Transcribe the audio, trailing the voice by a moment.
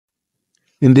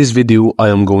In this video, I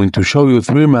am going to show you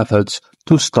 3 methods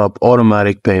to stop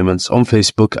automatic payments on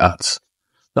Facebook ads.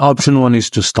 The option 1 is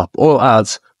to stop all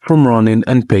ads from running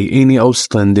and pay any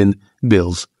outstanding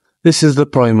bills. This is the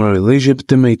primary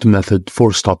legitimate method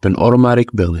for stopping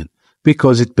automatic billing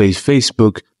because it pays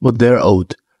Facebook what they're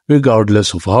owed,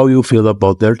 regardless of how you feel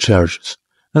about their charges,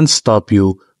 and stop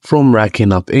you from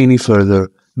racking up any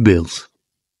further bills.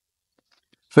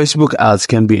 Facebook ads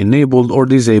can be enabled or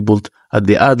disabled at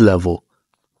the ad level.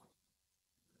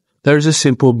 There's a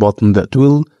simple button that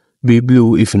will be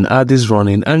blue if an ad is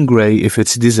running and gray if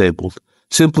it's disabled.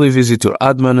 Simply visit your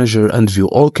ad manager and view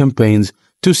all campaigns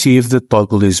to see if the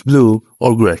toggle is blue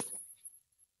or gray.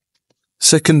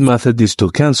 Second method is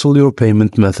to cancel your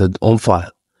payment method on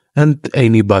file, and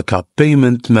any backup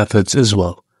payment methods as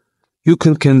well. You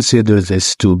can consider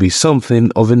this to be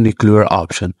something of a nuclear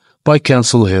option. By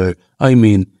cancel here, I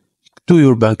mean to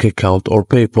your bank account or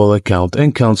PayPal account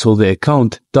and cancel the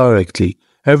account directly.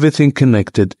 Everything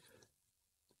connected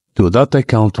to that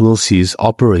account will cease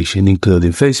operation,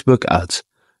 including Facebook ads.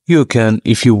 You can,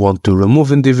 if you want to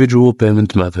remove individual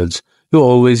payment methods, you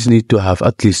always need to have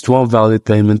at least one valid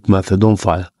payment method on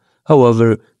file.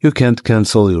 However, you can't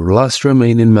cancel your last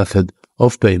remaining method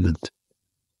of payment.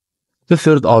 The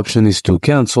third option is to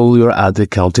cancel your ad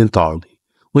account entirely.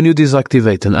 When you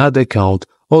deactivate an ad account,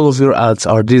 all of your ads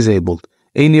are disabled.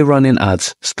 Any running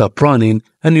ads stop running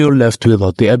and you're left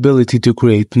without the ability to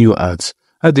create new ads.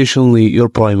 Additionally, your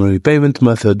primary payment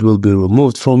method will be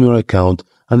removed from your account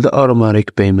and the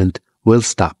automatic payment will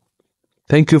stop.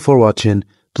 Thank you for watching.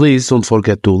 Please don't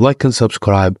forget to like and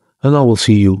subscribe, and I will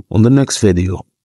see you on the next video.